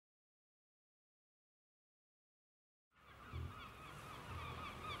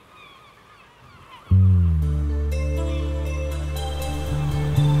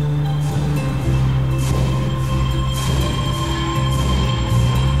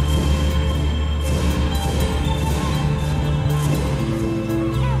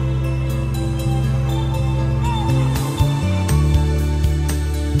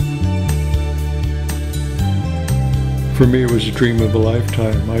For me, it was a dream of a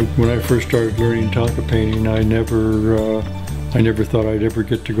lifetime. When I first started learning Thangka painting, I never thought I'd ever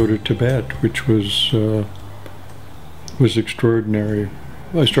get to go to Tibet, which was extraordinary.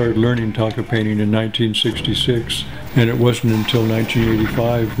 I started learning Thangka painting in 1966, and it wasn't until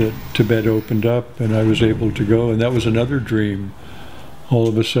 1985 that Tibet opened up and I was able to go, and that was another dream. All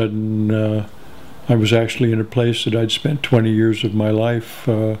of a sudden, I was actually in a place that I'd spent 20 years of my life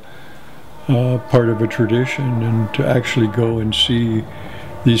part of a tradition, and to actually go and see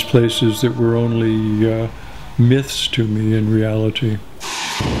these places that were only myths to me in reality.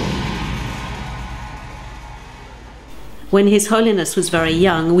 When His Holiness was very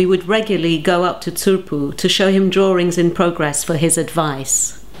young, we would regularly go up to Tsurphu to show him drawings in progress for his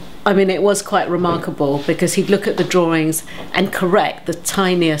advice. I mean, it was quite remarkable because he'd look at the drawings and correct the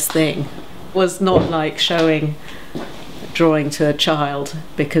tiniest thing. It was not like showing drawing to a child,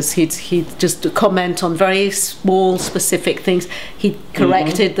 because he'd just comment on very small specific things. He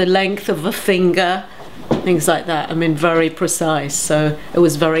corrected the length of a finger, things like that. I mean, very precise, so it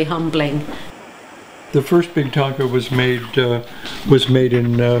was very humbling. The first big Thangka was made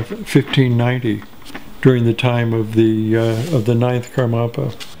in 1590 during the time of the ninth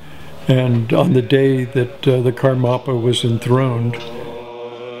Karmapa, and on the day that the Karmapa was enthroned,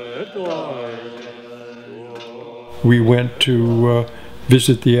 we went to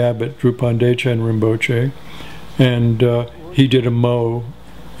visit the abbot, Drupal Dechen Rinpoche, and he did a mo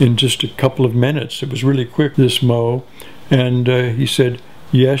in just a couple of minutes. It was really quick, this mo, and he said,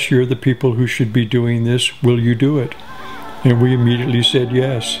 "Yes, you're the people who should be doing this. Will you do it?" And we immediately said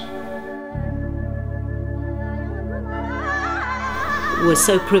yes. We're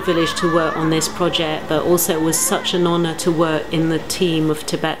so privileged to work on this project, but also it was such an honor to work in the team of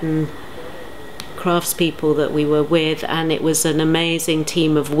Tibetan craftspeople that we were with, and it was an amazing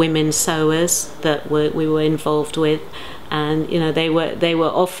team of women sewers that we were involved with, and you know, they were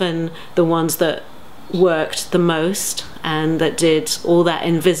often the ones that worked the most and that did all that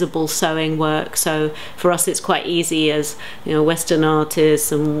invisible sewing work. So for us it's quite easy as, you know, Western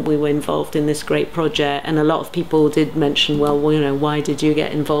artists, and we were involved in this great project, and a lot of people did mention, well, you know, why did you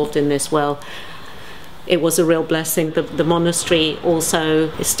get involved in this? Well, it was a real blessing. The monastery also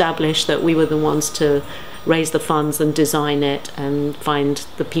established that we were the ones to raise the funds and design it and find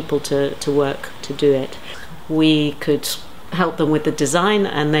the people to work to do it. We could help them with the design,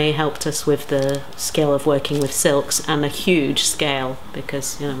 and they helped us with the skill of working with silks, and a huge scale,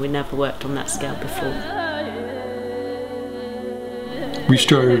 because, you know, we never worked on that scale before. We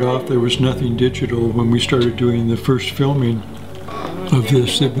started off, there was nothing digital when we started doing the first filming of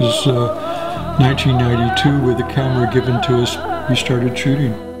this. It was 1992, with a camera given to us, we started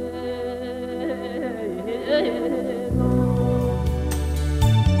shooting.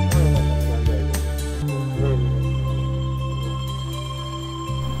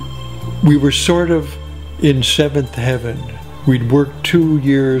 We were sort of in seventh heaven. We'd worked 2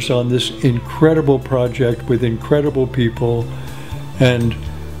 years on this incredible project with incredible people, and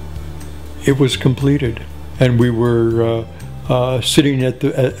it was completed. And we were sitting at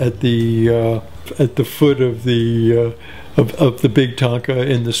the foot of the big Thangka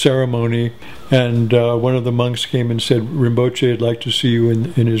in the ceremony, and one of the monks came and said, "Rinpoche, I'd like to see you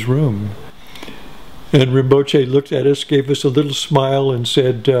in his room." And Rinpoche looked at us, gave us a little smile, and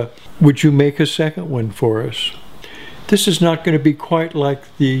said, "Would you make a second one for us? This is not going to be quite like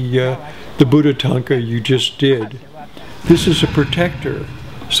the Buddha Thangka you just did. This is a protector,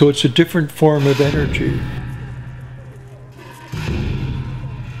 so it's a different form of energy."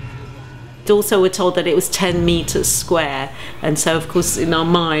 Also, we're told that it was 10 meters square, and so of course in our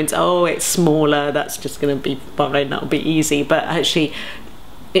minds, oh, it's smaller, that's just going to be fine, that'll be easy. But actually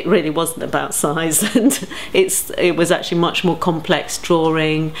it really wasn't about size, and it was actually much more complex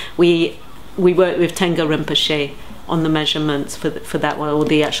drawing. We worked with Tenga Rinpoche on the measurements for that one, or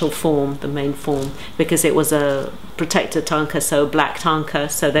the actual form, the main form, because it was a protector Thangka, so black Thangka,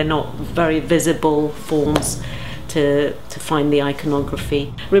 so they're not very visible forms to find the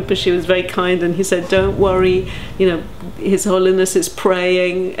iconography. Rinpoche was very kind, and he said, "Don't worry, you know, His Holiness is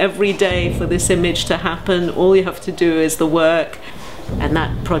praying every day for this image to happen. All you have to do is the work." And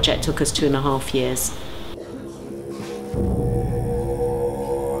that project took us 2.5 years.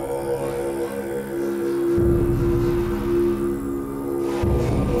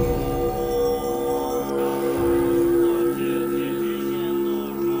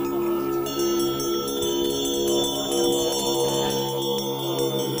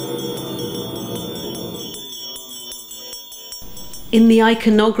 In the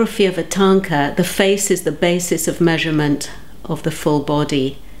iconography of a Thangka, the face is the basis of measurement of the full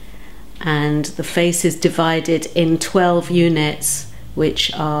body. and the face is divided in 12 units,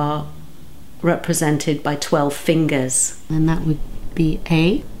 which are represented by 12 fingers. And that would be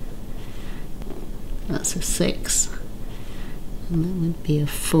A. That's a 6. And that would be a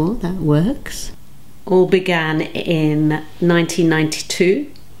 4. That works. All began in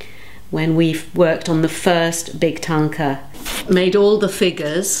 1992 when we worked on the first big thangka. Made all the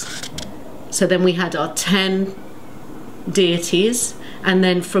figures. So then we had our 10 deities, and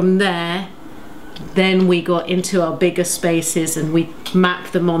then from there then we got into our bigger spaces and we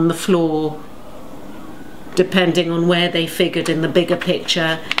mapped them on the floor depending on where they figured in the bigger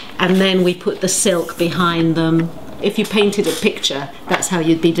picture, and then we put the silk behind them. If you painted a picture, that's how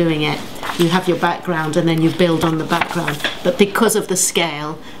you'd be doing it. You have your background and then you build on the background. But because of the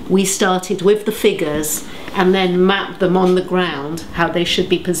scale, we started with the figures and then mapped them on the ground, how they should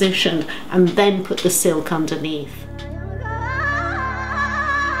be positioned, and then put the silk underneath.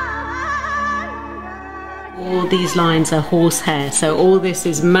 All these lines are horsehair, so all this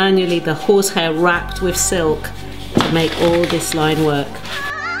is manually the horsehair wrapped with silk to make all this line work.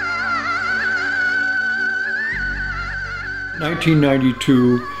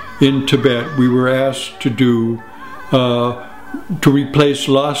 1992 in Tibet, we were asked to replace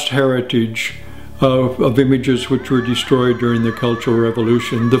lost heritage of images which were destroyed during the Cultural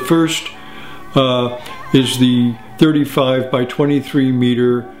Revolution. The first is the 35 by 23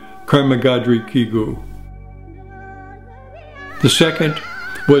 meter Karmagadri Kigu. The second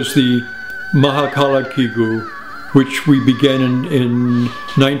was the Mahakala Kigu, which we began in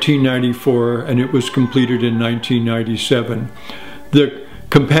 1994, and it was completed in 1997. The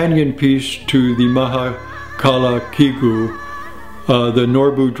companion piece to the Mahakala Kigu, the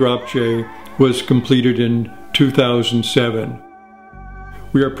Norbu Dropje, was completed in 2007.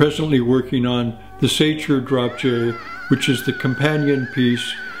 We are presently working on the Sechur Dropje, which is the companion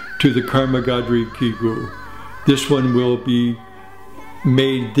piece to the Karmagadri Kigu. This one will be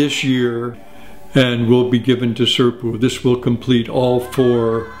made this year and will be given to Tsurphu. This will complete all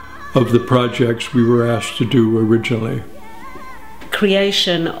 4 of the projects we were asked to do originally.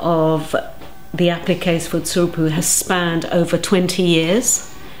 Creation of the appliqués for Tsurphu has spanned over 20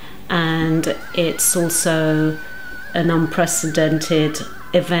 years, and it's also an unprecedented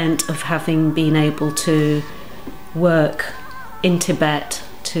event of having been able to work in Tibet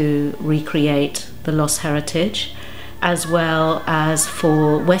to recreate the lost heritage, as well as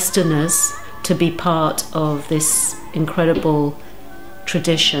for Westerners to be part of this incredible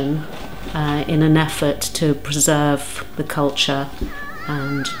tradition in an effort to preserve the culture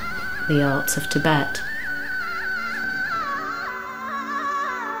and the arts of Tibet.